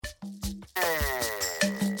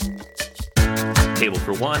Table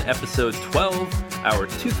for One, Episode 12, our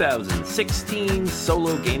 2016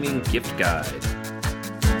 Solo Gaming Gift Guide.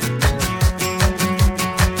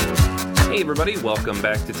 Hey everybody, welcome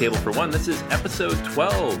back to Table for One. This is Episode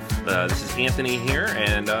 12. This is Anthony here,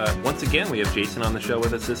 and once again, we have Jason on the show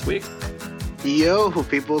with us this week. Yo,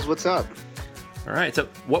 peoples, what's up? All right, so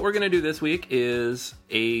what we're going to do this week is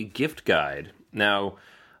a gift guide. Now,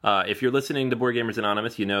 if you're listening to Board Gamers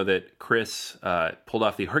Anonymous, you know that Chris pulled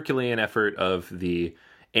off the Herculean effort of the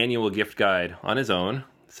annual gift guide on his own,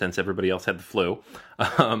 since everybody else had the flu.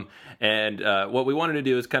 And what we wanted to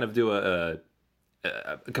do is kind of do a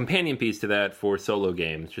companion piece to that for solo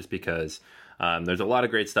games, just because there's a lot of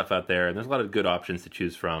great stuff out there, and there's a lot of good options to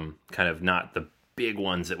choose from, kind of not the big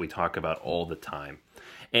ones that we talk about all the time.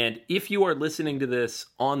 And if you are listening to this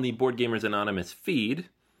on the Board Gamers Anonymous feed,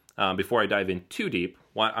 before I dive in too deep,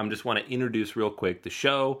 I just want to introduce real quick the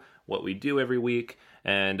show, what we do every week,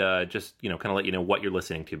 and just kind of let you know what you're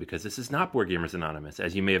listening to, because this is not Board Gamers Anonymous,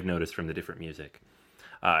 as you may have noticed from the different music.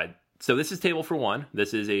 So this is Table for One.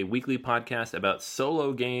 This is a weekly podcast about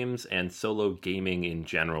solo games and solo gaming in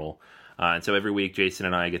general. And so every week, Jason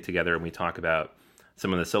and I get together and we talk about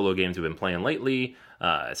some of the solo games we've been playing lately,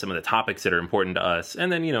 some of the topics that are important to us,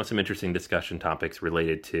 and then, some interesting discussion topics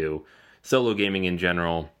related to solo gaming in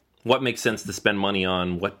general. What makes sense to spend money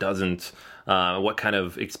on, what doesn't, what kind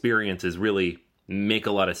of experiences really make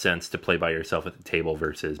a lot of sense to play by yourself at the table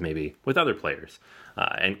versus maybe with other players,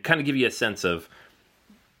 and kind of give you a sense of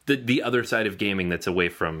the other side of gaming that's away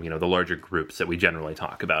from, the larger groups that we generally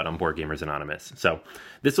talk about on Board Gamers Anonymous. So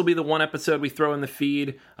this will be the one episode we throw in the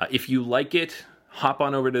feed. If you like it, hop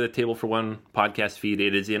on over to the Table for One podcast feed.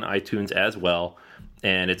 It is in iTunes as well,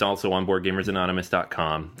 and it's also on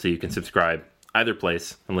BoardGamersAnonymous.com, so you can subscribe either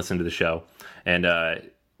place and listen to the show. And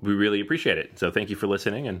we really appreciate it. So thank you for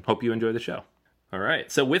listening, and hope you enjoy the show. All right,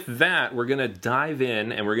 so with that, we're going to dive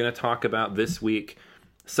in, and we're going to talk about this week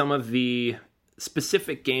some of the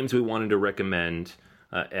specific games we wanted to recommend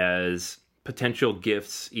as potential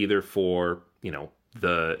gifts, either for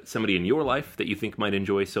somebody in your life that you think might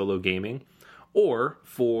enjoy solo gaming, or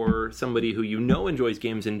for somebody who enjoys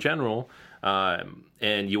games in general,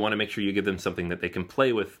 and you want to make sure you give them something that they can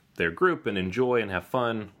play with their group and enjoy and have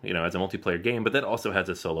fun, as a multiplayer game, but that also has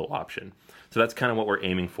a solo option. So that's kind of what we're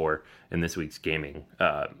aiming for in this week's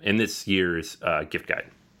in this year's gift guide.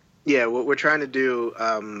 Yeah, what we're trying to do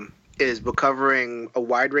is we're covering a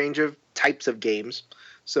wide range of types of games.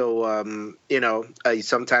 So,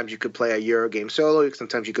 sometimes you could play a Euro game solo.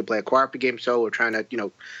 Sometimes you could play a cooperative game solo. We're trying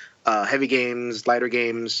to, heavy games, lighter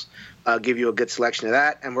games, give you a good selection of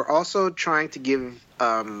that. And we're also trying to give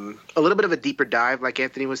a little bit of a deeper dive, like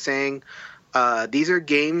Anthony was saying. These are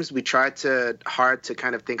games we tried hard to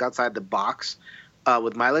kind of think outside the box.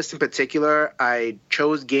 With my list in particular, I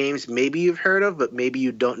chose games maybe you've heard of, but maybe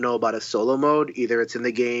you don't know about a solo mode. Either it's in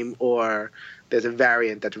the game or there's a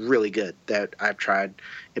variant that's really good that I've tried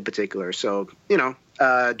in particular. So,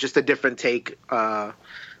 just a different take on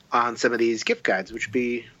some of these gift guides, which would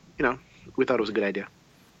be, we thought it was a good idea.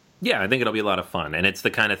 Yeah, I think it'll be a lot of fun. And it's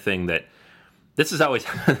the kind of thing that this is always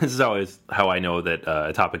how I know that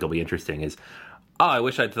a topic will be interesting is, I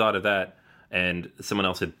wish I'd thought of that. And someone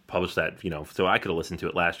else had published that, so I could have listened to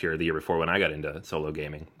it last year or the year before when I got into solo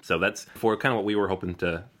gaming. So that's for kind of what we were hoping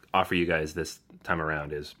to offer you guys this time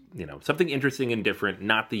around is, something interesting and different,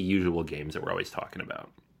 not the usual games that we're always talking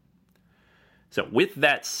about. So with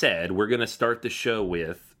that said, we're going to start the show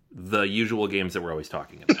with the usual games that we're always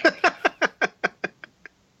talking about.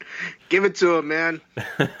 Give it to him, man.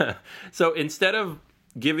 So instead of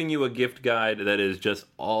giving you a gift guide that is just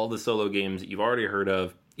all the solo games that you've already heard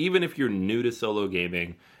of, even if you're new to solo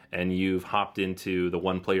gaming and you've hopped into the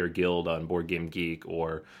One Player Guild on Board Game Geek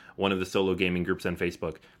or one of the solo gaming groups on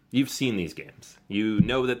Facebook, you've seen these games. You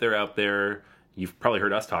know that they're out there. You've probably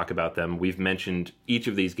heard us talk about them. We've mentioned each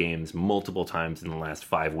of these games multiple times in the last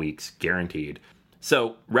 5 weeks, guaranteed.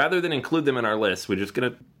 So rather than include them in our list, we're just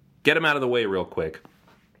going to get them out of the way real quick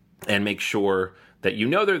and make sure that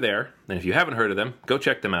they're there. And if you haven't heard of them, go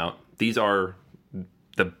check them out. These are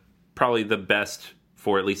probably the best,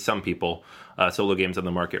 for at least some people, solo games on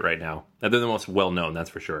the market right now. They're the most well-known,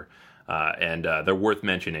 that's for sure. And they're worth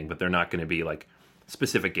mentioning, but they're not going to be like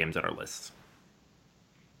specific games on our lists.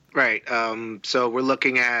 Right. So we're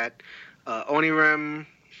looking at Onirim,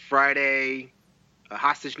 Friday,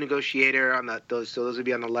 Hostage Negotiator on those would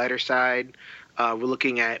be on the lighter side. We're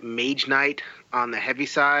looking at Mage Knight on the heavy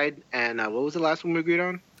side. And what was the last one we agreed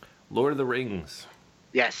on? Lord of the Rings.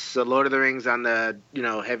 Yes, so Lord of the Rings on the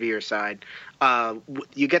heavier side.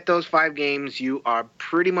 You get those 5 games, you are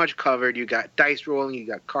pretty much covered. You got dice rolling, you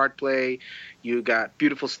got card play, you got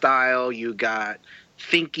beautiful style, you got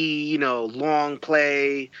thinky, long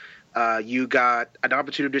play. You got an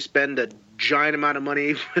opportunity to spend a giant amount of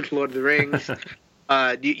money with Lord of the Rings.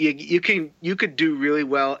 You could do really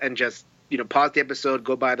well and just pause the episode,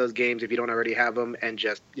 go buy those games if you don't already have them, and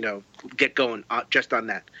just get going just on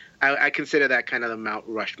that. I consider that kind of the Mount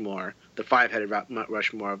Rushmore, the 5-headed Mount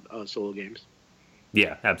Rushmore of solo games.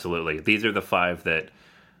 Yeah, absolutely. These are the 5 that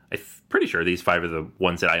pretty sure these 5 are the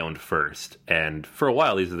ones that I owned first, and for a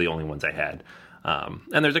while these are the only ones I had.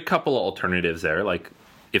 And there's a couple of alternatives there, like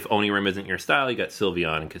if Onirim isn't your style, you got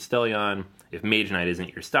Sylveon and Castellion. If Mage Knight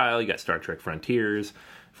isn't your style, you got Star Trek Frontiers.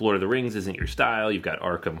 If Lord of the Rings isn't your style, you've got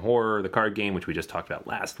Arkham Horror, the card game, which we just talked about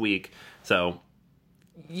last week. So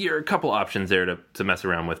you're a couple options there to mess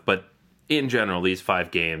around with. But in general, these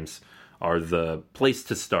 5 games are the place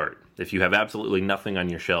to start if you have absolutely nothing on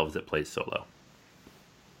your shelves that plays solo.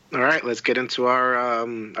 All right, let's get into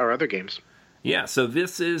our other games. Yeah, so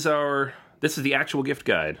this is the actual gift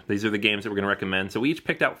guide. These are the games that we're going to recommend. So we each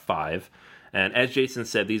picked out 5. And as Jason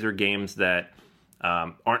said, these are games that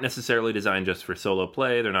aren't necessarily designed just for solo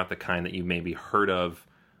play. They're not the kind that you maybe heard of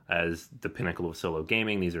as the pinnacle of solo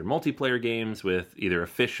gaming. These are multiplayer games with either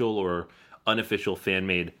official or unofficial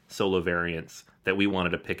fan-made solo variants that we wanted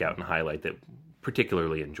to pick out and highlight that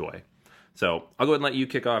particularly enjoy. So I'll go ahead and let you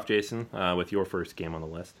kick off, Jason, with your first game on the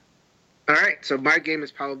list. All right, so my game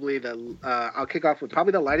is probably I'll kick off with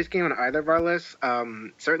probably the lightest game on either of our lists.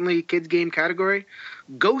 Certainly kids game category.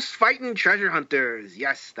 Ghost Fightin' Treasure Hunters.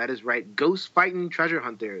 Yes, that is right. Ghost Fightin' Treasure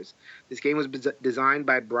Hunters. This game was designed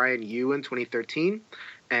by Brian Yu in 2013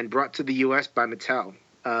 and brought to the U.S. by Mattel.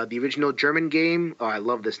 The original German game, I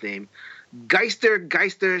love this name, Geister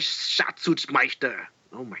Schatzungsmeister.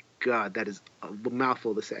 Oh my God, that is a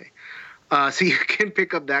mouthful to say. So you can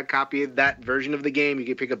pick up that copy of that version of the game. You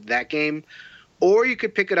can pick up that game. Or you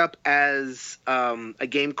could pick it up as a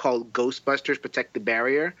game called Ghostbusters Protect the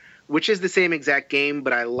Barrier, which is the same exact game,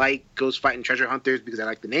 but I like Ghost Fightin' Treasure Hunters because I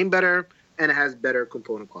like the name better, and it has better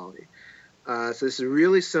component quality. So this is a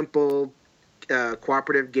really simple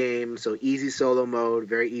cooperative game, so easy solo mode,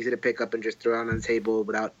 very easy to pick up and just throw out on the table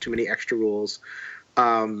without too many extra rules.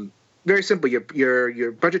 Very simple. You're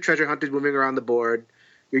a bunch of treasure hunters moving around the board.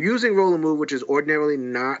 You're using Roll and Move, which is ordinarily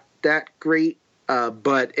not that great,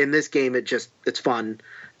 but in this game, it's fun,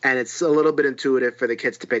 and it's a little bit intuitive for the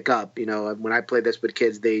kids to pick up. When I play this with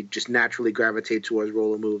kids, they just naturally gravitate towards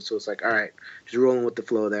Roll and Move, so it's like, all right, just rolling with the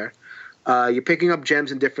flow there. You're picking up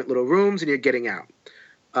gems in different little rooms, and you're getting out.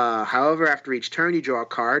 However, after each turn, you draw a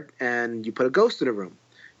card, and you put a ghost in a room.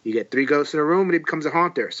 You get 3 ghosts in a room, and it becomes a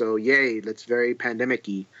haunter, so yay, that's very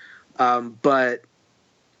pandemic-y. But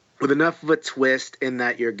with enough of a twist in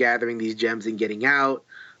that you're gathering these gems and getting out,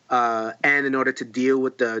 and in order to deal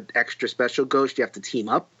with the extra special ghost, you have to team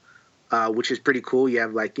up, which is pretty cool. You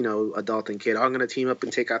have adult and kid. I'm going to team up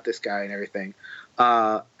and take out this guy and everything.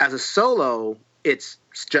 As a solo, it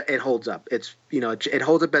holds up. It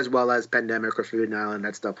holds up as well as Pandemic or Forbidden Island.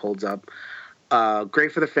 That stuff holds up.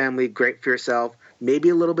 Great for the family, great for yourself. Maybe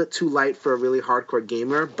a little bit too light for a really hardcore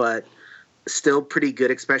gamer, but still pretty good,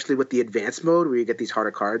 especially with the advanced mode where you get these harder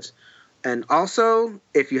cards. And also,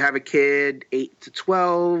 if you have a kid 8 to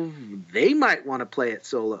 12, they might want to play it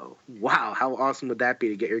solo. Wow, how awesome would that be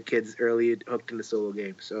to get your kids early hooked into solo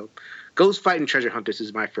games? So Ghost Fightin' Treasure Hunters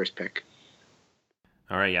is my first pick.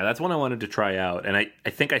 All right, yeah, that's one I wanted to try out. And I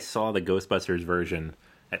think I saw the Ghostbusters version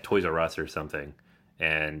at Toys R Us or something,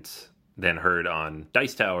 and then heard on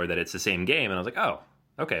Dice Tower that it's the same game. And I was like, oh,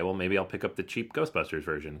 okay, well, maybe I'll pick up the cheap Ghostbusters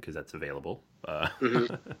version because that's available.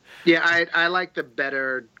 Yeah, I like the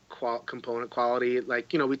better component quality.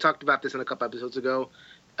 We talked about this in a couple episodes ago.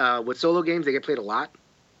 With solo games, they get played a lot.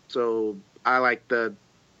 So I like the,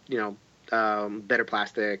 better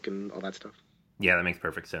plastic and all that stuff. Yeah, that makes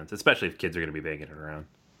perfect sense, especially if kids are going to be banging it around.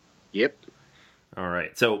 Yep. All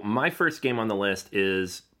right, so my first game on the list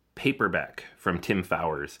is Paperback from Tim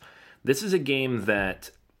Fowers. This is a game that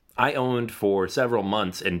I owned for several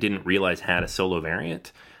months and didn't realize had a solo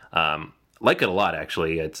variant. Like it a lot,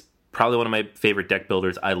 actually. It's probably one of my favorite deck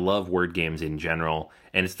builders. I love word games in general,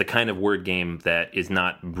 and it's the kind of word game that is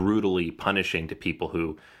not brutally punishing to people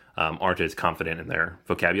who aren't as confident in their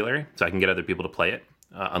vocabulary, so I can get other people to play it,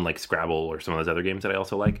 unlike Scrabble or some of those other games that I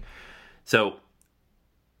also like. So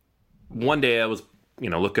one day I was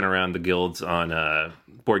looking around the guilds on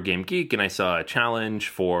Board Game Geek, and I saw a challenge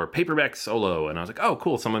for Paperback Solo, and I was like, oh,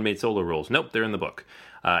 cool, someone made solo rules. Nope, they're in the book.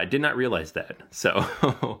 I did not realize that.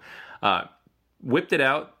 So whipped it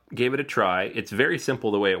out, gave it a try. It's very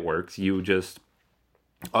simple the way it works.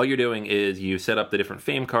 All you're doing is you set up the different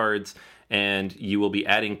fame cards, and you will be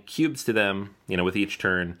adding cubes to them, with each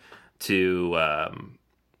turn to,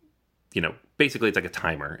 basically it's like a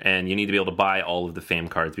timer, and you need to be able to buy all of the fame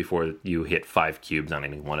cards before you hit 5 cubes on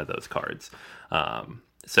any one of those cards.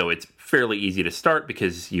 So it's fairly easy to start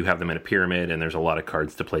because you have them in a pyramid and there's a lot of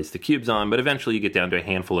cards to place the cubes on, but eventually you get down to a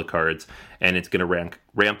handful of cards and it's going to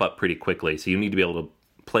ramp up pretty quickly. So you need to be able to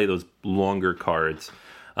play those longer cards,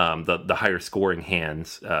 the higher scoring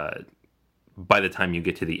hands, by the time you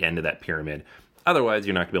get to the end of that pyramid. Otherwise,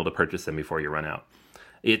 you're not going to be able to purchase them before you run out.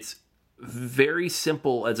 It's very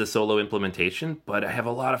simple as a solo implementation, but I have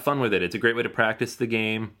a lot of fun with it. It's a great way to practice the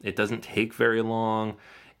game. It doesn't take very long.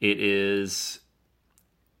 It's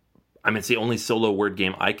the only solo word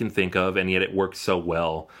game I can think of, and yet it works so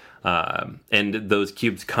well. And those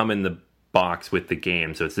cubes come in the box with the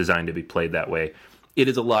game, so it's designed to be played that way. It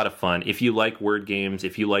is a lot of fun. If you like word games,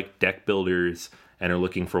 if you like deck builders and are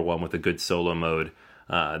looking for one with a good solo mode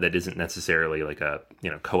that isn't necessarily like a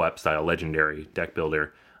co-op style legendary deck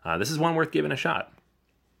builder, this is one worth giving a shot.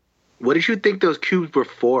 What did you think those cubes were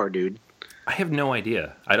for, dude? I have no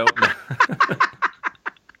idea. I don't know.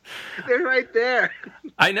 They're right there.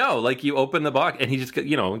 I know. Like, you open the box and he just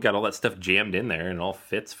got all that stuff jammed in there and it all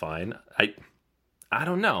fits fine. I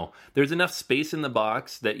don't know. There's enough space in the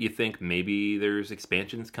box that you think maybe there's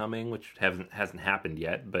expansions coming, which hasn't happened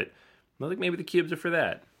yet. But I think maybe the cubes are for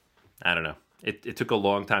that. I don't know. It took a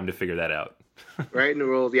long time to figure that out. Right in the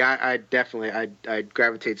rules. Yeah, I definitely I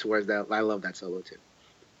gravitate towards that. I love that solo too.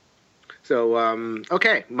 So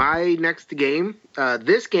okay, my next game.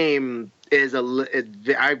 This game is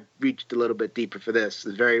I reached a little bit deeper for this.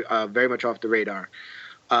 It's very much off the radar.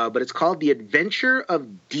 But it's called The Adventure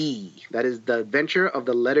of D. That is the adventure of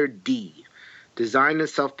the letter D. Designed and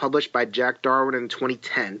self-published by Jack Darwin in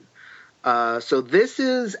 2010. So this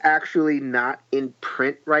is actually not in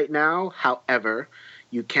print right now. However,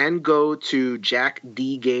 you can go to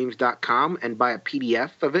jackdgames.com and buy a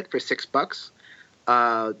PDF of it for $6.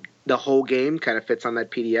 The whole game kind of fits on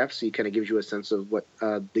that PDF, so he kind of gives you a sense of what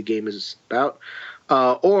the game is about.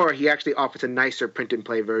 Or he actually offers a nicer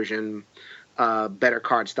print-and-play version, better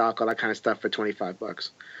card stock, all that kind of stuff for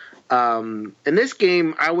 $25. In this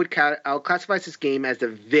game, I'll classify this game as a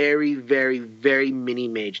very, very, very mini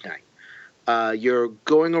Mage Knight. You're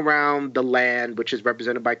going around the land, which is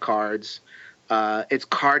represented by cards. It's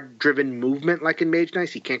card-driven movement, like in Mage Knight.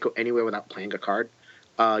 So you can't go anywhere without playing a card.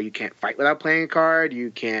 You can't fight without playing a card.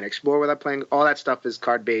 You can't explore without playing. All that stuff is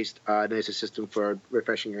card-based. There's a system for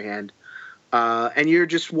refreshing your hand. And you're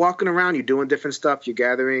just walking around. You're doing different stuff. You're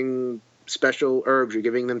gathering special herbs. You're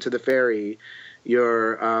giving them to the fairy.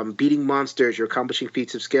 You're beating monsters. You're accomplishing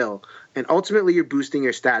feats of skill. And ultimately, you're boosting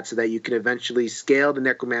your stats so that you can eventually scale the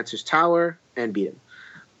Necromancer's Tower and beat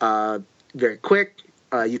him. Very quick.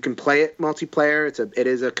 You can play it multiplayer. It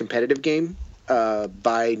is a competitive game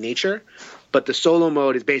by nature. But the solo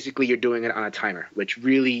mode is basically you're doing it on a timer, which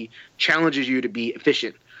really challenges you to be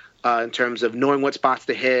efficient in terms of knowing what spots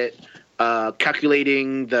to hit,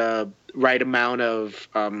 calculating the right amount of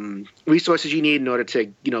resources you need in order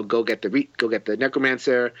to go get the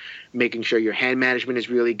Necromancer, making sure your hand management is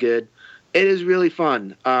really good. It is really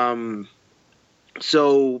fun.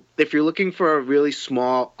 So if you're looking for a really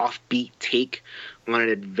small offbeat take on an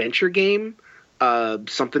adventure game,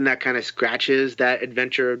 something that kind of scratches that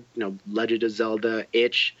adventure, Legend of Zelda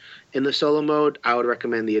itch in the solo mode, I would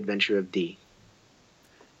recommend The Adventure of D.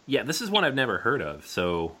 Yeah, this is one I've never heard of,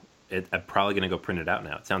 so I'm probably going to go print it out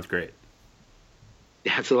now. It sounds great.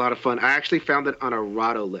 Yeah, it's a lot of fun. I actually found it on a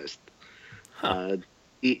Rahdo list. Huh.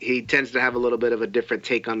 He tends to have a little bit of a different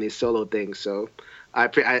take on these solo things, so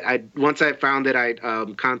I once I found it, I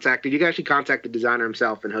you can actually contact the designer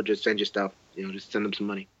himself, and he'll just send you stuff. Just send him some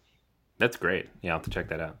money. That's great. Yeah, I'll have to check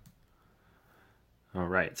that out. All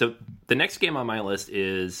right. So the next game on my list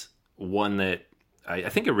is one that I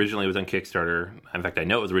think originally was on Kickstarter. In fact, I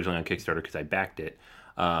know it was originally on Kickstarter because I backed it.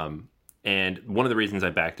 And one of the reasons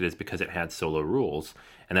I backed it is because it had solo rules,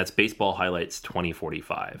 and that's Baseball Highlights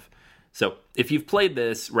 2045. So if you've played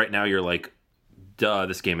this, right now you're like, duh,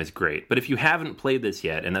 this game is great. But if you haven't played this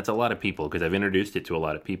yet, and that's a lot of people because I've introduced it to a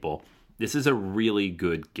lot of people, this is a really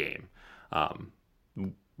good game.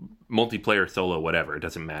 Multiplayer, solo, whatever, it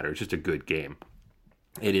doesn't matter. It's just a good game.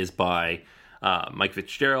 It is by Mike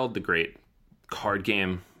Fitzgerald, the great card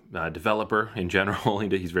game developer in general.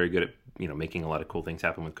 He's very good at making a lot of cool things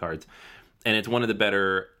happen with cards. And it's one of the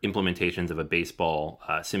better implementations of a baseball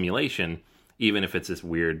simulation, even if it's this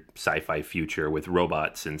weird sci-fi future with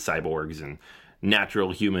robots and cyborgs and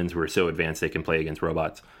natural humans who are so advanced they can play against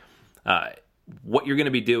robots. what you're going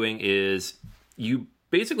to be doing is you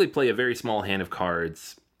basically play a very small hand of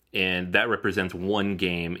cards, and that represents one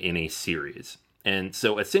game in a series. And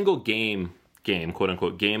so a single game, quote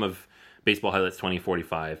unquote, game of Baseball Highlights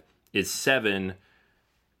 2045 is 7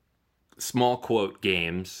 small quote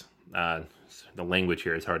games. The language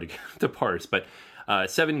here is hard to parse, but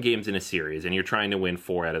 7 games in a series, and you're trying to win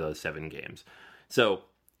 4 out of those 7 games. So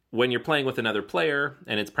when you're playing with another player,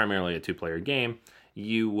 and it's primarily a 2-player game,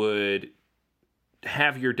 you would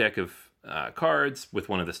have your deck of cards with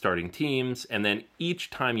one of the starting teams, and then each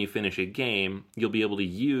time you finish a game, you'll be able to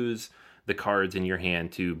use the cards in your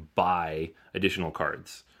hand to buy additional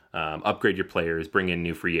cards, upgrade your players, bring in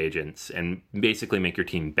new free agents, and basically make your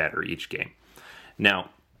team better each game.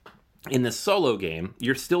 Now, in the solo game,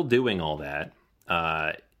 you're still doing all that,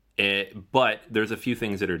 but there's a few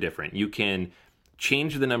things that are different. You can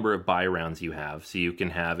change the number of buy rounds you have, so you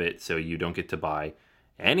can have it so you don't get to buy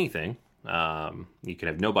anything. You can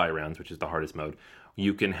have no buy rounds, which is the hardest mode.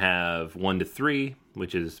 You can have 1 to 3,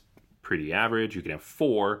 which is pretty average. You can have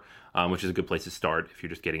 4, which is a good place to start if you're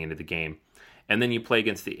just getting into the game. And then you play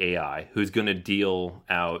against the AI, who's going to deal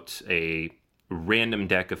out a random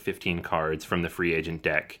deck of 15 cards from the free agent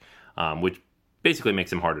deck, which basically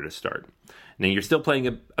makes them harder to start. Now, you're still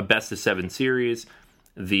playing a best of 7 series.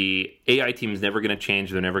 The AI team is never going to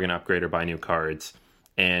change. They're never going to upgrade or buy new cards.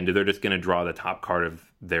 And they're just going to draw the top card of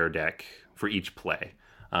their deck for each play.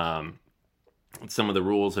 Some of the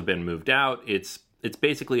rules have been moved out. It's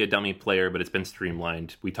basically a dummy player, but it's been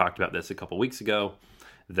streamlined. We talked about this a couple weeks ago,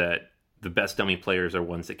 that the best dummy players are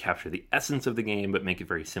ones that capture the essence of the game, but make it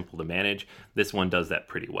very simple to manage. This one does that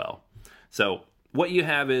pretty well. So what you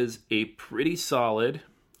have is a pretty solid,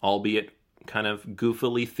 albeit kind of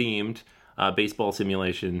goofily themed, baseball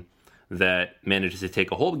simulation that manages to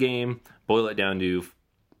take a whole game, boil it down to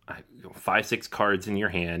 5-6 cards in your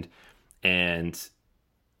hand, and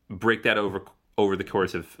break that over the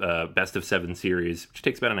course of best of 7 series, which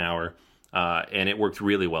takes about an hour, and it works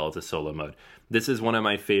really well as a solo mode. This is one of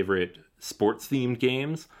my favorite sports-themed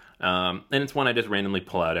games, and it's one I just randomly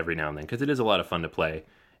pull out every now and then, because it is a lot of fun to play,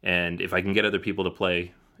 and if I can get other people to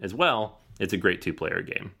play as well, it's a great 2-player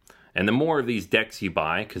game. And the more of these decks you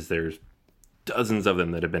buy, because there's dozens of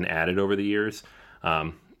them that have been added over the years,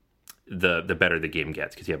 the better the game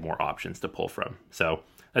gets, because you have more options to pull from. So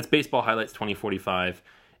that's Baseball Highlights 2045.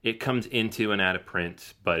 It comes into and out of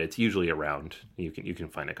print, but it's usually around. You can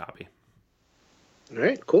find a copy. All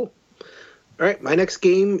right, cool. All right, my next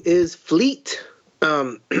game is Fleet.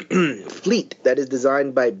 Fleet, that is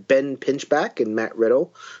designed by Ben Pinchback and Matt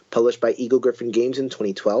Riddle, published by Eagle Griffin Games in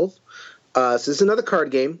 2012. So this is another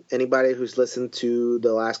card game. Anybody who's listened to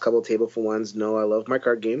the last couple of Table for Ones know I love my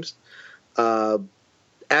card games.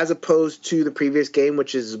 As opposed to the previous game,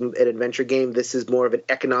 which is an adventure game, this is more of an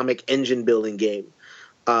economic engine building game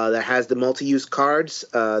that has the multi-use cards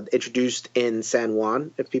introduced in San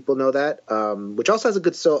Juan, if people know that, which also has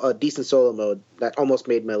a decent solo mode that almost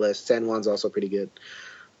made my list. San Juan's also pretty good.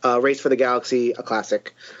 Race for the Galaxy, a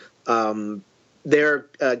classic. There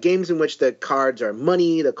are games in which the cards are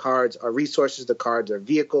money, the cards are resources, the cards are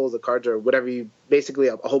vehicles, the cards are whatever basically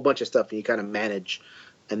a whole bunch of stuff, and you kind of manage.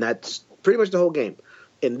 And that's pretty much the whole game.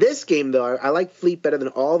 In this game, though, I like Fleet better than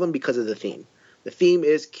all of them because of the theme. The theme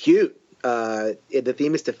is cute. The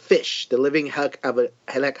theme is to fish the living heck out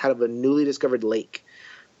of a newly discovered lake.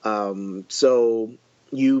 So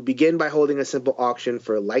you begin by holding a simple auction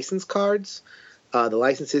for license cards. The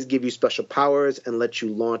licenses give you special powers and let you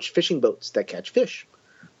launch fishing boats that catch fish.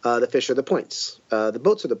 The fish are the points. The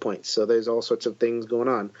boats are the points. So there's all sorts of things going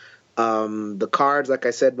on. The cards, like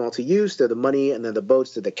I said, multi-use. They're the money, and then the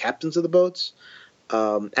boats, they're the captains of the boats.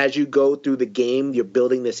 As you go through the game, you're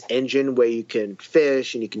building this engine where you can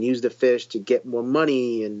fish, and you can use the fish to get more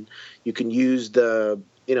money, and you can use the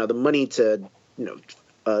money to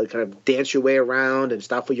kind of dance your way around and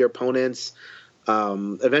stop with your opponents.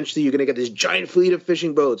 Eventually, you're going to get this giant fleet of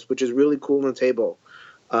fishing boats, which is really cool on the table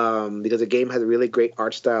because the game has a really great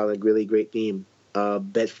art style and a really great theme.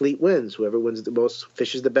 Bet Fleet wins. Whoever wins the most,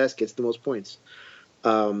 fishes the best, gets the most points.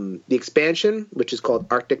 The expansion, which is called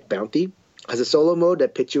Arctic Bounty, has a solo mode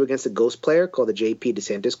that pits you against a ghost player called the J.P.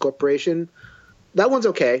 DeSantis Corporation. That one's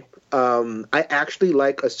okay. I actually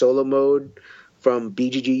like a solo mode from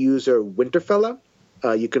BGG user Winterfella.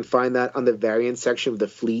 You can find that on the variant section of the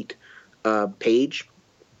Fleet page,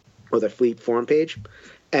 or the Fleet forum page.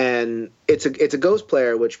 And it's a ghost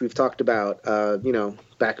player, which we've talked about,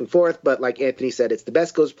 back and forth. But like Anthony said, it's the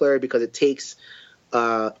best ghost player because it takes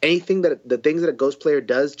the things that a ghost player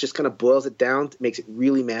does, just kind of boils it down, makes it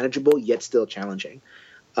really manageable yet still challenging.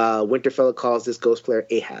 Winterfella calls this ghost player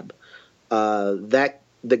Ahab. That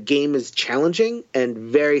the game is challenging and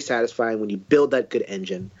very satisfying when you build that good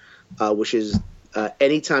engine, which is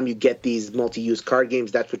anytime you get these multi-use card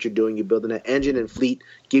games, that's what you're doing. You're building an engine, and Fleet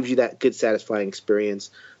gives you that good, satisfying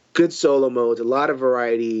experience. Good solo modes, a lot of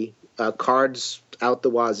variety, cards out the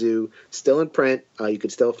wazoo, still in print. You can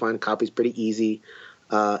still find copies pretty easy,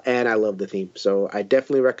 and I love the theme. So I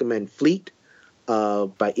definitely recommend Fleet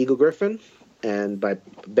by Eagle Griffin and by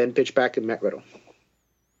Ben Pitchback and Matt Riddle.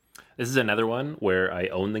 This is another one where I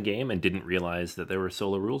own the game and didn't realize that there were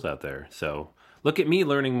solo rules out there. So look at me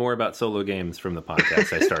learning more about solo games from the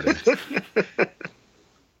podcast I started.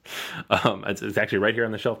 It's actually right here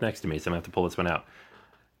on the shelf next to me, so I'm going to have to pull this one out.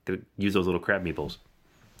 Gotta use those little crab meeples.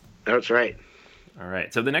 That's right. All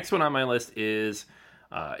right. So the next one on my list is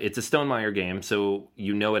it's a Stonemaier game, so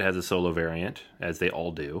you know it has a solo variant, as they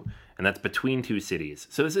all do, and that's Between Two Cities.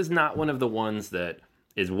 So this is not one of the ones that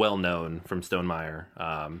is well known from Stonemaier.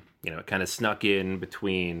 It kind of snuck in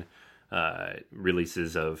between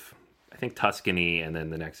releases of, I think, Tuscany, and then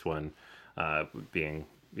the next one being,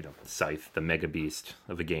 Scythe, the mega beast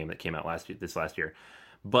of a game that came out this last year.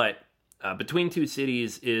 But Between Two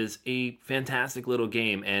Cities is a fantastic little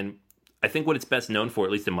game, and I think what it's best known for,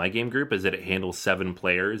 at least in my game group, is that it handles 7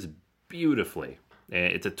 players beautifully.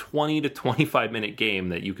 It's a 20 to 25 minute game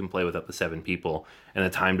that you can play with up to 7 people, and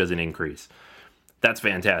the time doesn't increase. That's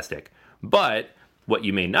fantastic. But what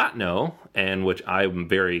you may not know, and which I'm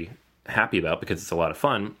very happy about because it's a lot of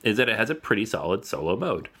fun, is that it has a pretty solid solo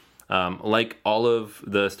mode. Like all of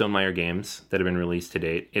the Stonemaier games that have been released to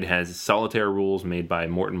date, it has solitaire rules made by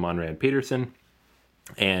Morten Monrad Peterson,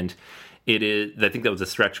 and it is, I think that was a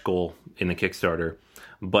stretch goal in the Kickstarter,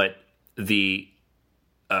 but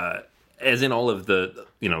as in all of the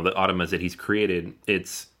automas that he's created,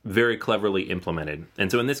 it's very cleverly implemented.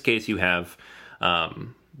 And so in this case, you have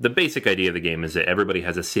the basic idea of the game is that everybody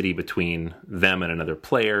has a city between them and another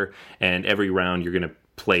player, and every round you're going to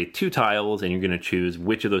play 2 tiles, and you're going to choose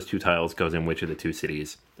which of those 2 tiles goes in which of the 2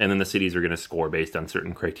 cities. And then the cities are going to score based on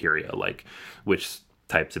certain criteria, like which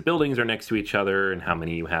types of buildings are next to each other and how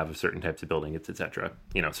many you have of certain types of buildings, etc.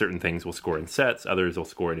 Certain things will score in sets, others will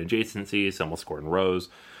score in adjacencies, some will score in rows.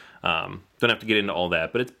 Don't have to get into all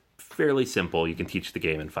that, but it's fairly simple. You can teach the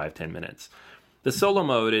game in 5-10 minutes. The solo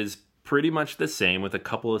mode is pretty much the same with a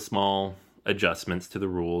couple of small adjustments to the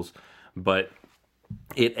rules, but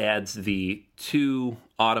it adds the 2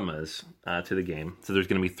 automas to the game. So there's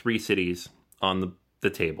going to be 3 cities on the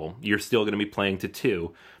table. You're still going to be playing to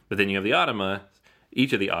 2, but then you have the automa,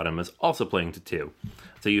 each of the automas also playing to 2.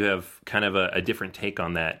 So you have kind of a different take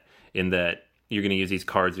on that, in that you're going to use these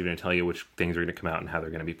cards that are going to tell you which things are going to come out and how they're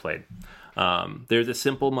going to be played. There's a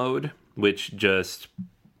simple mode, which just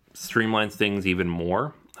streamlines things even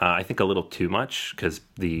more. I think a little too much, because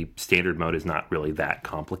the standard mode is not really that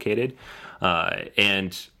complicated.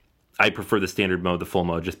 And I prefer the standard mode, the full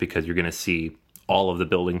mode, just because you're going to see all of the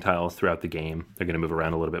building tiles throughout the game. They're going to move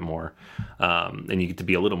around a little bit more. And you get to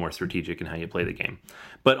be a little more strategic in how you play the game.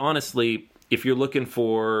 But honestly, if you're looking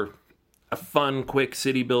for a fun, quick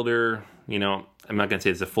city builder, I'm not going to say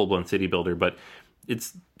it's a full-blown city builder, but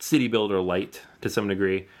it's city builder light to some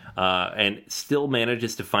degree, and still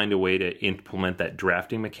manages to find a way to implement that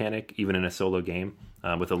drafting mechanic, even in a solo game,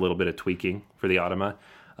 with a little bit of tweaking for the automa.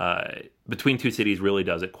 Between Two Cities really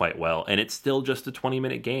does it quite well, and it's still just a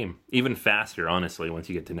 20-minute game, even faster, honestly, once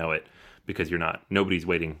you get to know it, because nobody's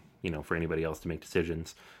waiting, for anybody else to make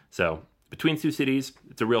decisions. So Between Two Cities,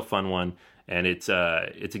 it's a real fun one, and it's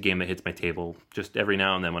a game that hits my table just every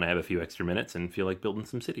now and then when I have a few extra minutes and feel like building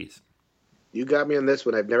some cities. You got me on this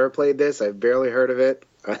one. I've never played this. I've barely heard of it.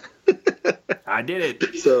 I did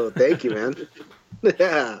it. So thank you, man.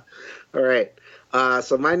 Yeah. All right.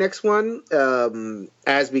 So my next one,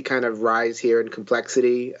 as we kind of rise here in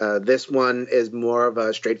complexity, this one is more of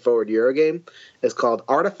a straightforward Euro game. It's called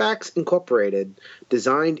Artifacts Incorporated,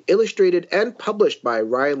 designed, illustrated, and published by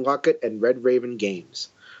Ryan Lockett and Red Raven Games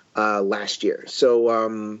last year.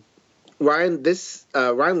 So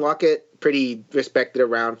Ryan Lockett, pretty respected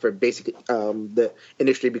around for basically the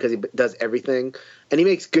industry because he does everything, and he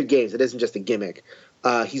makes good games. It isn't just a gimmick.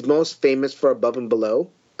 He's most famous for Above and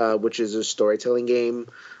Below, which is a storytelling game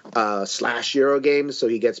 / Euro game, so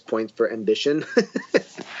he gets points for ambition.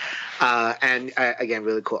 And again,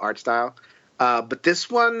 really cool art style. But this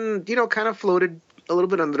one, kind of floated a little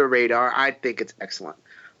bit under the radar. I think it's excellent.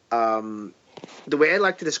 The way I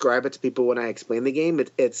like to describe it to people when I explain the game,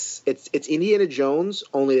 it's Indiana Jones,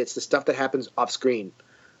 only it's the stuff that happens off screen.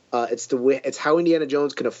 It's how Indiana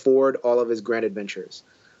Jones can afford all of his grand adventures.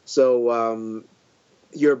 So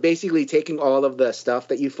you're basically taking all of the stuff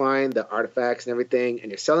that you find, the artifacts and everything,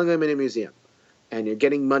 and you're selling them in a museum. and you're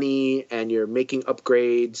getting money and you're making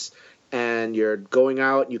upgrades and you're going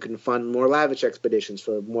out. You can fund more lavish expeditions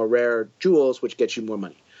for more rare jewels, which gets you more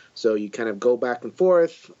money. So you kind of go back and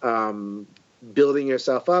forth, building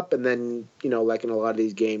yourself up, and then, like in a lot of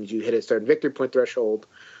these games, you hit a certain victory point threshold,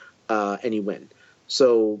 and you win.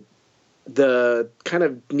 So the kind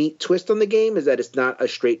of neat twist on the game is that it's not a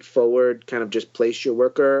straightforward kind of just place your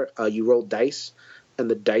worker. You roll dice,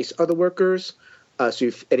 and the dice are the workers. So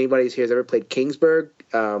if anybody here has ever played Kingsburg,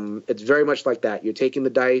 it's very much like that. You're taking the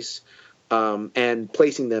dice and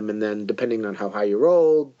placing them, and then depending on how high you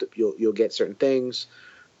rolled, you'll get certain things.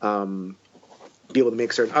 Be able to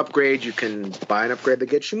make certain upgrades. You can buy an upgrade that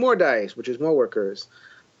gets you more dice, which is more workers.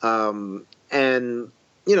 And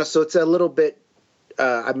so it's a little bit.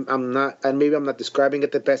 I'm not, and maybe I'm not describing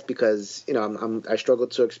it the best because I struggle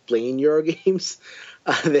to explain Euro games.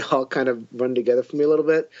 They all kind of run together for me a little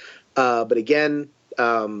bit. But again,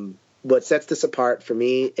 what sets this apart for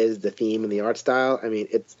me is the theme and the art style. I mean,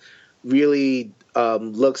 it's really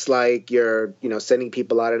looks like you're sending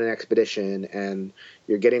people out on an expedition, and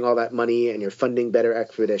you're getting all that money, and you're funding better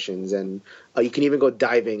expeditions, and you can even go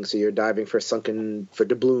diving. So you're diving for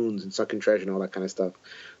doubloons and sunken treasure and all that kind of stuff.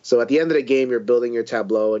 So at the end of the game, you're building your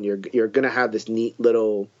tableau, and you're gonna have this neat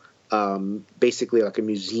little, basically like a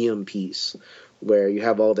museum piece where you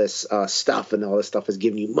have all this stuff, and all this stuff is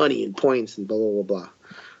giving you money and points and blah blah blah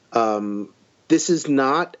blah. This is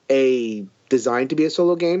not designed to be a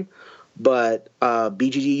solo game, but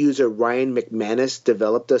BGG user Ryan McManus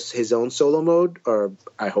developed his own solo mode, or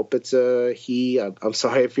I hope it's a he. I'm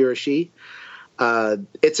sorry if you're a she.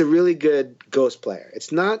 It's a really good Ghost player.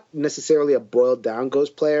 It's not necessarily a boiled down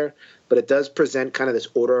Ghost player, but it does present kind of this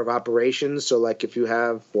order of operations. So like if you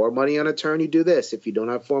have 4 money on a turn, you do this. If you don't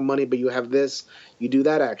have 4 money, but you have this, you do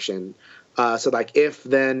that action. So like if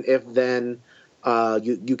then,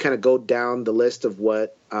 you kind of go down the list of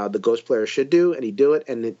what the Ghost player should do, and you do it,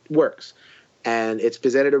 and it works. And it's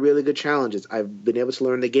presented a really good challenges. I've been able to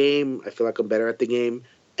learn the game. I feel like I'm better at the game,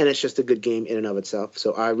 and it's just a good game in and of itself.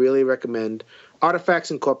 So I really recommend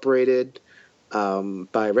Artifacts Incorporated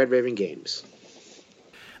by Red Raven Games.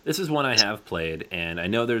 This is one I have played, and I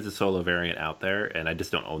know there's a solo variant out there, and I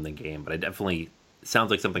just don't own the game, but sounds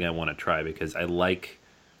like something I want to try because I like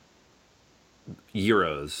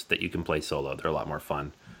Euros that you can play solo. They're a lot more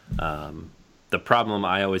fun. The problem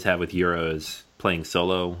I always have with Euros playing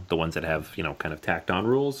solo, the ones that have, kind of tacked on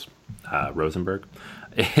rules, Rosenberg,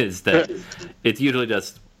 is that it's usually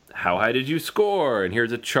just, how high did you score? And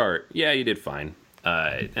here's a chart. Yeah, you did fine.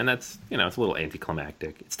 And that's, it's a little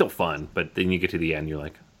anticlimactic. It's still fun, but then you get to the end, you're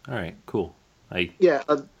like, all right, cool. And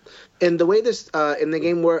the way this, in the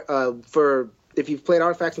game where, if you've played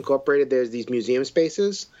Artifacts Incorporated, there's these museum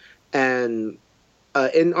spaces. And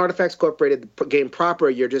in Artifacts Incorporated, the game proper,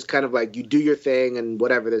 you're just kind of like, you do your thing and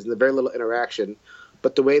whatever. There's very little interaction.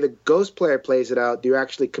 But the way the Ghost player plays it out, you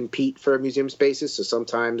actually compete for museum spaces. So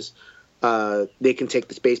sometimes they can take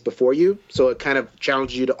the space before you. So it kind of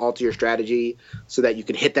challenges you to alter your strategy so that you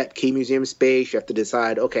can hit that key museum space. You have to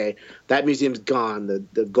decide, okay, that museum's gone.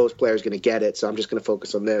 The Ghost player is going to get it, so I'm just going to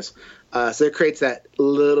focus on this. So it creates that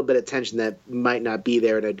little bit of tension that might not be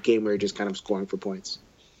there in a game where you're just kind of scoring for points.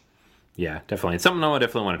 Yeah, definitely. It's something I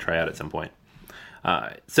definitely want to try out at some point.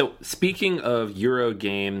 So speaking of Euro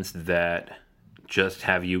games that just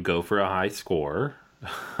have you go for a high score,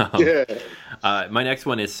 my next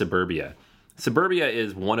one is Suburbia. Suburbia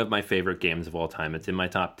is one of my favorite games of all time. It's in my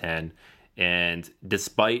top 10. And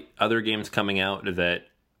despite other games coming out that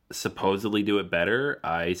supposedly do it better,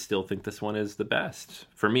 I still think this one is the best,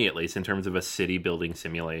 for me at least, in terms of a city building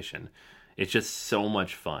simulation. It's just so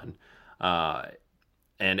much fun.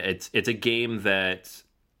 And it's a game that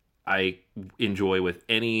I enjoy with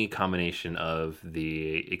any combination of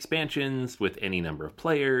the expansions, with any number of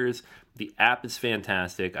players. The app is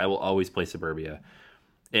fantastic. I will always play Suburbia.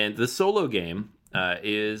 And the solo game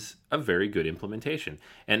is a very good implementation.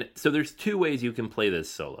 And so there's 2 ways you can play this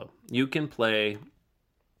solo. You can play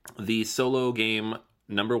the solo game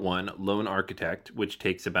number 1, Lone Architect, which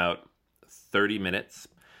takes about 30 minutes.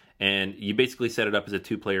 And you basically set it up as a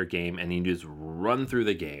 2-player game, and you just run through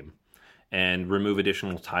the game and remove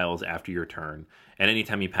additional tiles after your turn. And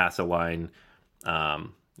anytime you pass a line,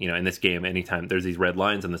 in this game, anytime there's these red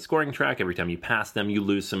lines on the scoring track, every time you pass them, you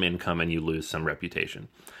lose some income and you lose some reputation.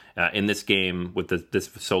 In this game, with this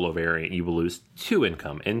solo variant, you will lose 2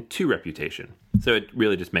 income and 2 reputation. So it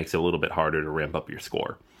really just makes it a little bit harder to ramp up your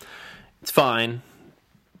score. It's fine.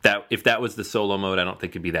 If that was the solo mode, I don't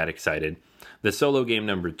think it'd be that excited. The solo game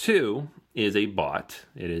number 2 is a bot.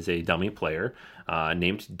 It is a dummy player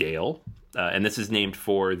named Dale. And this is named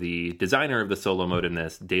for the designer of the solo mode in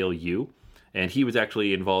this, Dale Yu. And he was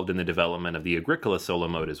actually involved in the development of the Agricola solo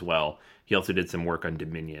mode as well. He also did some work on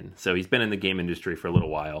Dominion. So he's been in the game industry for a little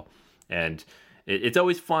while. And it's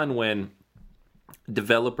always fun when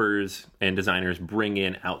developers and designers bring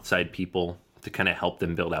in outside people to kind of help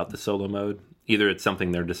them build out the solo mode. Either it's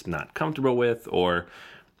something they're just not comfortable with, or,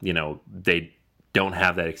 they don't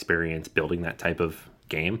have that experience building that type of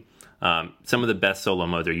game. Some of the best solo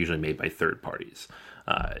modes are usually made by third parties.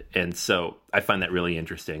 And so I find that really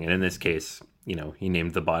interesting. And in this case, he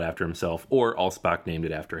named the bot after himself, or Allspac named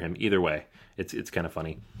it after him. Either way, it's kind of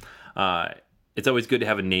funny. It's always good to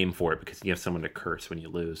have a name for it because you have someone to curse when you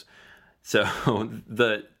lose. So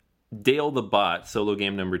the Dale the Bot solo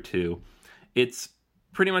game number 2, it's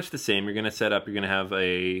pretty much the same. You're going to have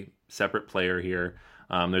a separate player here.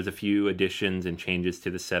 There's a few additions and changes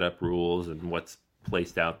to the setup rules and what's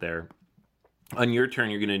placed out there. On your turn,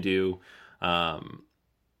 you're going to do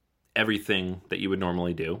everything that you would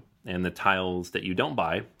normally do. And the tiles that you don't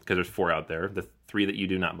buy, because there's 4 out there, the 3 that you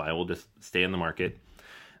do not buy will just stay in the market.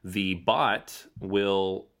 The bot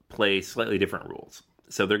will play slightly different rules.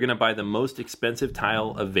 So they're going to buy the most expensive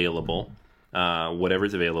tile available,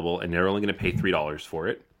 whatever's available, and they're only going to pay $3 for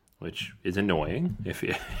it, which is annoying if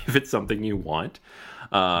it's something you want.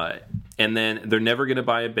 And then they're never going to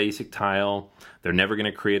buy a basic tile. They're never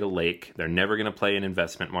going to create a lake. They're never going to play an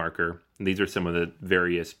investment marker. These are some of the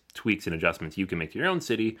various tweaks and adjustments you can make to your own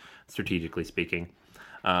city, strategically speaking.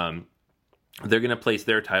 They're going to place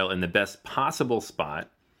their tile in the best possible spot.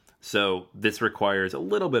 So this requires a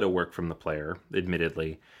little bit of work from the player,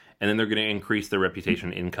 admittedly. And then they're going to increase their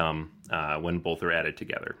reputation income when both are added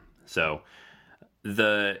together. So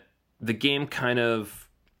the game kind of,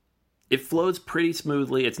 it flows pretty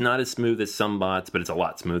smoothly. It's not as smooth as some bots, but it's a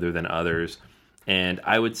lot smoother than others. And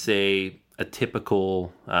I would say a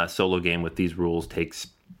typical solo game with these rules takes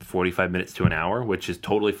 45 minutes to an hour, which is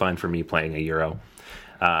totally fine for me playing a Euro.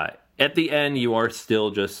 At the end, you are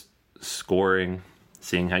still just scoring,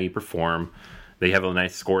 seeing how you perform. They have a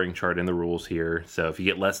nice scoring chart in the rules here. So if you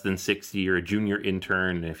get less than 60, you're a junior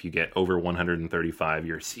intern. And if you get over 135,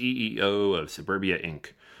 you're CEO of Suburbia Inc.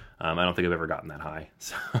 I don't think I've ever gotten that high,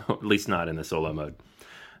 so at least not in the solo mode.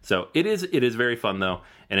 So it is very fun, though,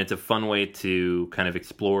 and it's a fun way to kind of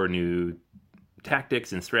explore new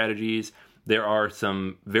tactics and strategies. There are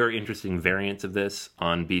some very interesting variants of this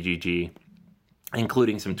on BGG,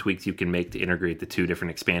 including some tweaks you can make to integrate the 2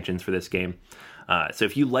 different expansions for this game. So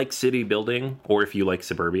if you like city building, or if you like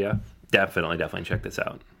Suburbia, definitely check this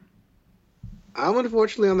out. I'm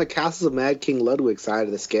unfortunately on the Castles of Mad King Ludwig side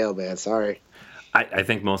of the scale, man. Sorry. I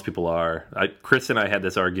think most people are. Chris and I had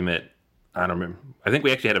this argument. I don't remember. I think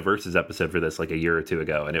we actually had a Versus episode for this like a year or 2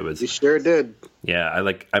 ago, and it was. You sure did. Yeah,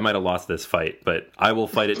 I might have lost this fight, but I will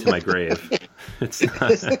fight it to my grave. It's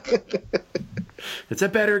a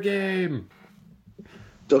better game.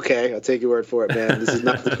 Okay, I'll take your word for it, man. This is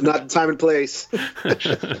not the time and place.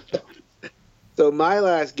 So my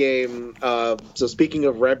last game. So speaking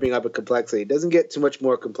of ramping up in complexity, it doesn't get too much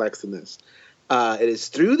more complex than this. It is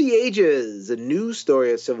Through the Ages, a new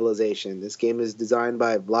story of civilization. This game is designed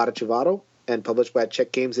by Vlada Chvátil and published by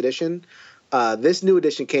Czech Games Edition. This new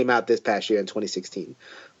edition came out this past year in 2016.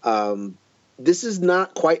 This is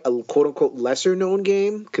not quite a quote-unquote lesser-known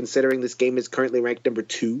game, considering this game is currently ranked number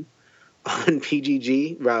 2 on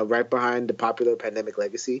PGG, right behind the popular Pandemic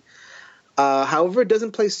Legacy. However, it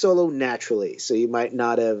doesn't play solo naturally, so you might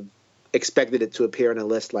not have expected it to appear on a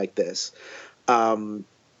list like this.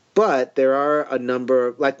 But there are a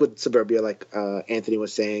number, like with Suburbia, like Anthony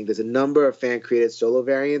was saying, there's a number of fan-created solo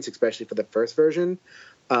variants, especially for the first version.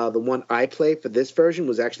 The one I play for this version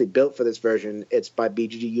was actually built for this version. It's by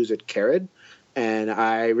BGG user Karid, and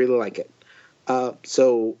I really like it.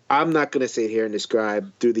 So I'm not going to sit here and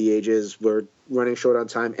describe Through the Ages. We're running short on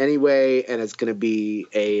time anyway, and it's going to be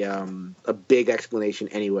a big explanation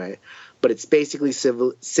anyway. But it's basically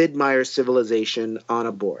Sid Meier's Civilization on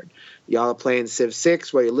a board. Y'all are playing Civ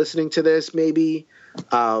 6 while you're listening to this, maybe.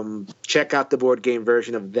 Check out the board game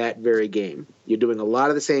version of that very game. You're doing a lot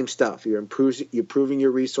of the same stuff. You're improving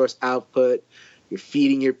your resource output. You're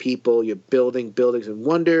feeding your people. You're building buildings and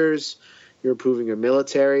wonders. You're improving your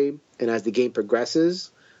military. And as the game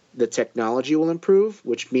progresses, the technology will improve,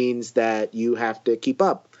 which means that you have to keep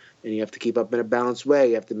up. And you have to keep up in a balanced way.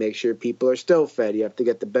 You have to make sure people are still fed. You have to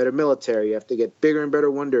get the better military. You have to get bigger and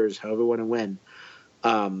better wonders, however you want to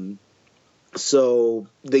win. So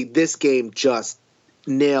this game just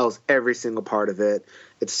nails every single part of it.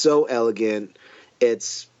 It's so elegant.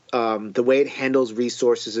 It's the way it handles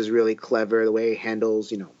resources is really clever. The way it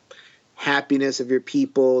handles, happiness of your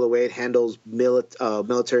people, the way it handles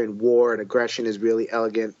military and war and aggression is really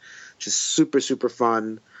elegant. Just super, super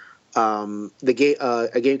fun. The game,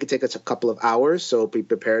 a game could take us a couple of hours, so be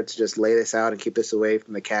prepared to just lay this out and keep this away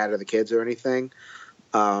from the cat or the kids or anything.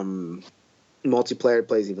 Multiplayer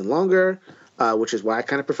plays even longer, which is why I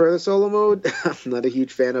kind of prefer the solo mode. I'm not a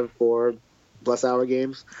huge fan of 4+ hour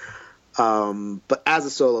games. But as a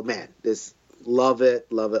solo, man, this love it.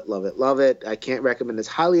 I can't recommend this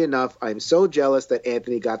highly enough. I'm so jealous that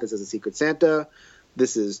Anthony got this as a Secret Santa.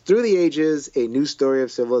 This is Through the Ages, A New Story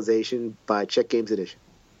of Civilization by Czech Games Edition.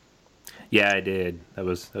 Yeah, I did. That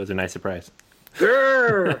was a nice surprise.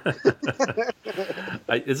 This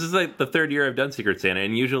This is like the third year I've done Secret Santa,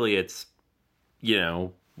 and usually it's,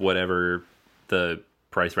 whatever the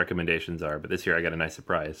price recommendations are. But this year I got a nice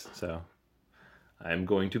surprise, so I'm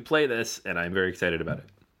going to play this, and I'm very excited about it.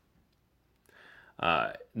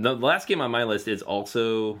 The last game on my list is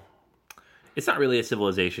also, it's not really a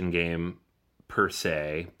Civilization game per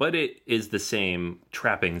se, but it is the same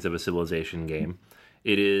trappings of a Civilization game.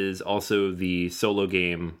 It is also the solo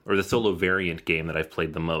game, or the solo variant game that I've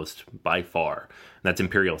played the most by far. And that's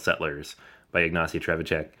Imperial Settlers by Ignacy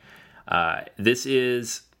Trzewiczek. This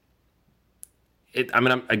is... I'm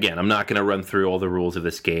not going to run through all the rules of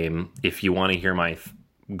this game. If you want to hear my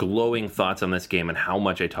glowing thoughts on this game and how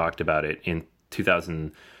much I talked about it in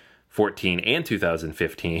 2014 and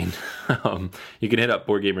 2015, you can hit up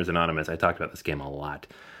Board Gamers Anonymous. I talked about this game a lot.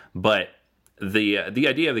 But the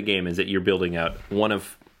idea of the game is that you're building out one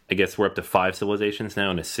of, I guess we're up to 5 civilizations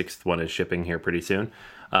now, and a 6th one is shipping here pretty soon.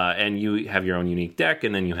 And you have your own unique deck,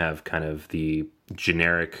 and then you have kind of the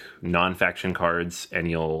generic non-faction cards,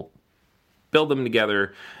 and you'll build them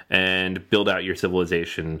together and build out your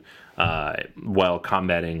civilization while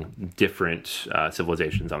combating different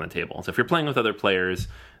civilizations on the table. So if you're playing with other players,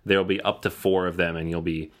 there'll be up to 4 of them, and you'll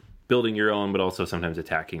be building your own, but also sometimes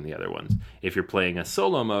attacking the other ones. If you're playing a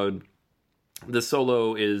solo mode, the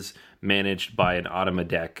solo is managed by an automa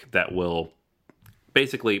deck that will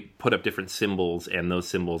basically put up different symbols, and those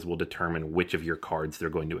symbols will determine which of your cards they're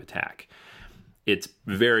going to attack. It's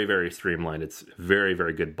very, very streamlined. It's very,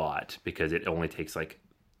 very good bot because it only takes like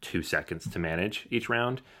 2 seconds to manage each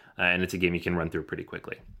round, and it's a game you can run through pretty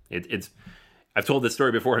quickly. I've told this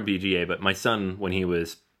story before on BGA, but my son, when he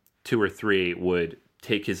was 2 or 3, would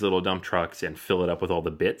take his little dump trucks and fill it up with all the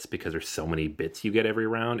bits, because there's so many bits you get every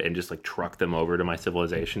round, and just like truck them over to my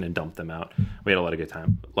civilization and dump them out. We had a lot of good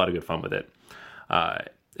time, a lot of good fun with it.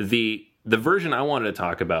 The version I wanted to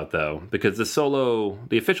talk about, though, because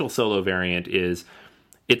the official solo variant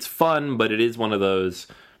it's fun, but it is one of those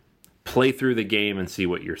play through the game and see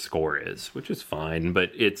what your score is, which is fine, but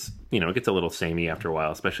it gets a little samey after a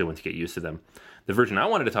while, especially once you get used to them. The version I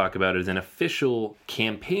wanted to talk about is an official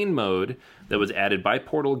campaign mode that was added by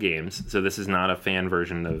Portal Games. So this is not a fan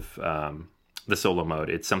version of the solo mode.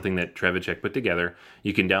 It's something that Trzewiczek put together.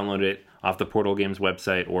 You can download it off the Portal Games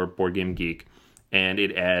website or Board Game Geek, and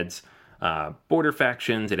it adds border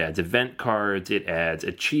factions, it adds event cards, it adds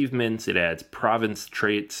achievements, it adds province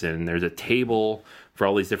traits, and there's a table for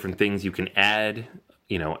all these different things you can add,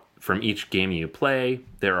 from each game you play.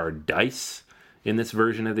 There are dice in this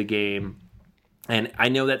version of the game. And I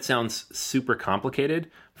know that sounds super complicated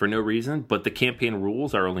for no reason, but the campaign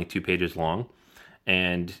rules are only 2 pages long,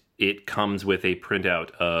 and it comes with a printout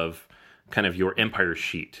of kind of your empire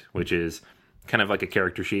sheet, which is kind of like a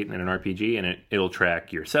character sheet in an RPG, and it'll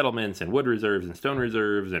track your settlements and wood reserves and stone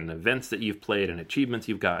reserves and events that you've played and achievements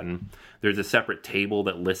you've gotten. There's a separate table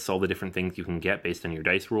that lists all the different things you can get based on your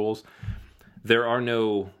dice rules. There are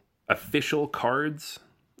no official cards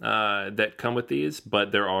that come with these,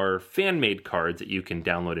 but there are fan-made cards that you can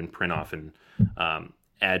download and print off and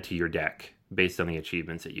add to your deck based on the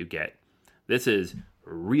achievements that you get. This is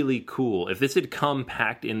really cool. If this had come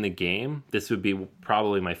packed in the game, this would be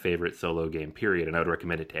probably my favorite solo game, period, and I would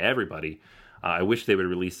recommend it to everybody. I wish they would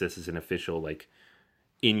release this as an official,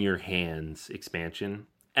 in-your-hands expansion.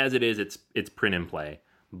 As it is, it's print and play,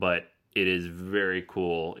 but it is very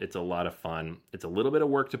cool. It's a lot of fun. It's a little bit of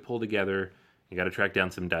work to pull together. You got to track down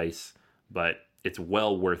some dice, but it's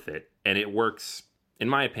well worth it. And it works, in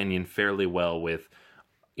my opinion, fairly well with,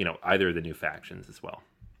 either of the new factions as well.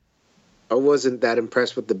 I wasn't that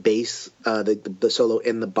impressed with the base, the solo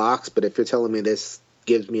in the box, but if you're telling me this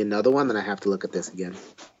gives me another one, then I have to look at this again.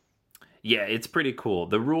 Yeah, it's pretty cool.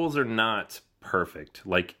 The rules are not perfect,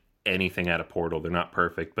 like anything out of Portal. They're not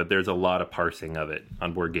perfect, but there's a lot of parsing of it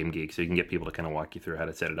on Board Game Geek, so you can get people to kind of walk you through how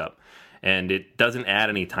to set it up. And it doesn't add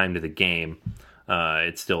any time to the game.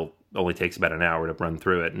 It still only takes about an hour to run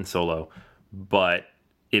through it in solo, but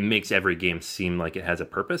it makes every game seem like it has a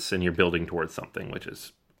purpose, and you're building towards something, which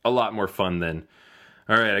is a lot more fun than,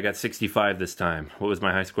 all right, I got 65 this time. What was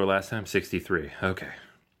my high score last time? 63. Okay.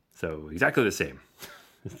 So exactly the same.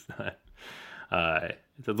 It's not.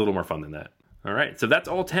 It's a little more fun than that. All right, so that's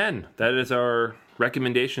all 10. That is our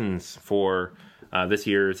recommendations for this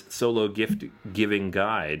year's solo gift giving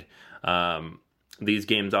guide. These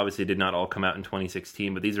games obviously did not all come out in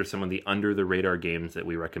 2016, but these are some of the under the radar games that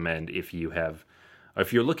we recommend if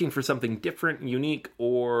you're looking for something different, unique,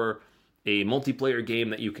 or a multiplayer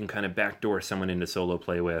game that you can kind of backdoor someone into solo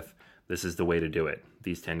play with. This is the way to do it.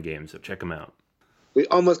 These 10 games, so check them out. We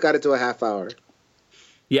almost got it to a half hour.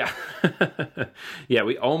 Yeah. Yeah,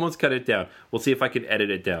 we almost cut it down. We'll see if I can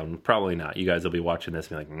edit it down. Probably not. You guys will be watching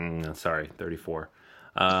this and be like, sorry, 34.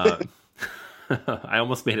 I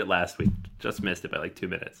almost made it last week. Just missed it by like 2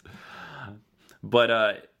 minutes.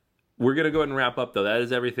 But we're going to go ahead and wrap up, though. That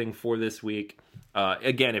is everything for this week.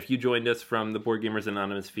 Again, if you joined us from the Board Gamers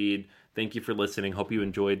Anonymous feed, thank you for listening. Hope you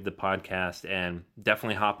enjoyed the podcast, and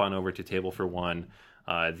definitely hop on over to Table for One,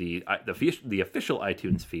 the official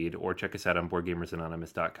iTunes feed, or check us out on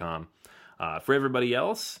BoardGamersAnonymous.com. For everybody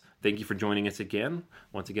else, thank you for joining us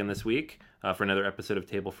once again this week, for another episode of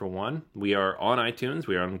Table for One. We are on iTunes.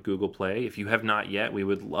 We are on Google Play. If you have not yet, we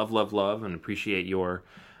would love, and appreciate your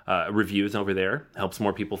reviews over there. Helps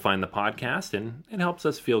more people find the podcast, and it helps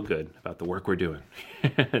us feel good about the work we're doing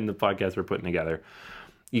and the podcast we're putting together.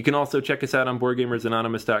 You can also check us out on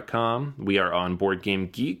BoardGamersAnonymous.com. We are on Board Game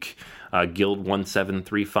Geek, Guild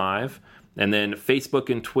 1735. And then Facebook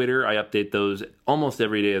and Twitter, I update those almost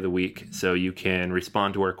every day of the week. So you can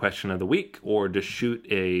respond to our question of the week, or just shoot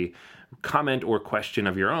a comment or question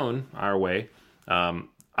of your own our way.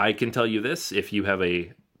 I can tell you this, if you have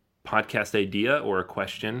a podcast idea or a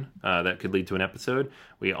question that could lead to an episode,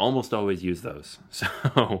 we almost always use those.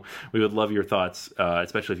 So we would love your thoughts,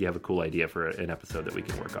 especially if you have a cool idea for an episode that we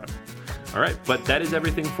can work on. All right, but that is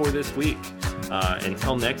everything for this week.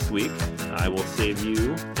 Until next week, I will save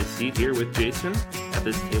you a seat here with Jason at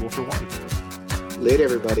this Table for One. Later,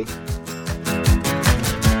 everybody.